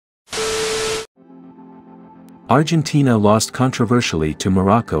Argentina lost controversially to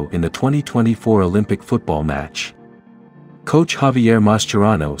Morocco in the 2024 Olympic football match. Coach Javier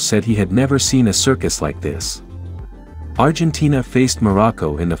Mascherano said he had never seen a circus like this. Argentina faced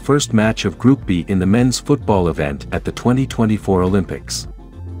Morocco in the first match of Group B in the men's football event at the 2024 Olympics.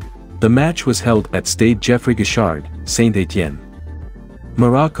 The match was held at Stade Geoffroy-Guichard, Saint-Etienne.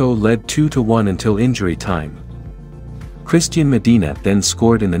 Morocco led 2-1 until injury time. Cristian Medina then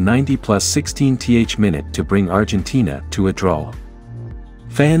scored in the 90+16th minute to bring Argentina to a draw.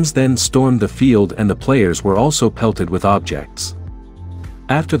 Fans then stormed the field and the players were also pelted with objects.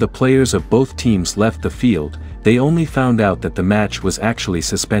 After the players of both teams left the field, they only found out that the match was actually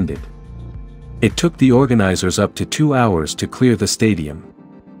suspended. It took the organizers up to 2 hours to clear the stadium.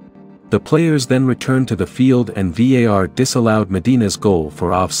 The players then returned to the field and VAR disallowed Medina's goal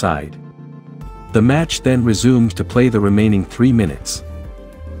for offside. The match then resumed to play the remaining 3 minutes.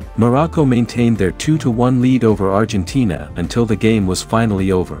 Morocco maintained their 2-1 lead over Argentina until the game was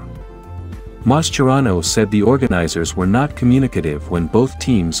finally over. Mascherano said the organizers were not communicative when both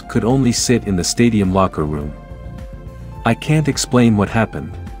teams could only sit in the stadium locker room. "I can't explain what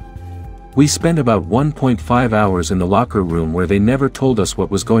happened. We spent about 1.5 hours in the locker room where they never told us what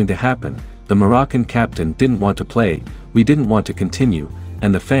was going to happen. The Moroccan captain didn't want to play, we didn't want to continue,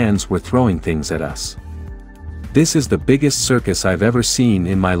 and the fans were throwing things at us. This is the biggest circus I've ever seen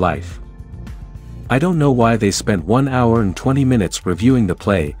in my life. I don't know why they spent 1 hour and 20 minutes reviewing the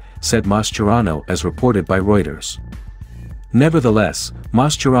play," said Mascherano as reported by Reuters. Nevertheless,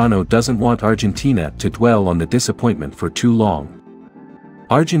 Mascherano doesn't want Argentina to dwell on the disappointment for too long.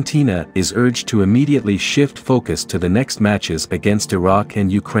 Argentina is urged to immediately shift focus to the next matches against Iraq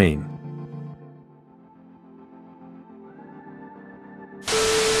and Ukraine.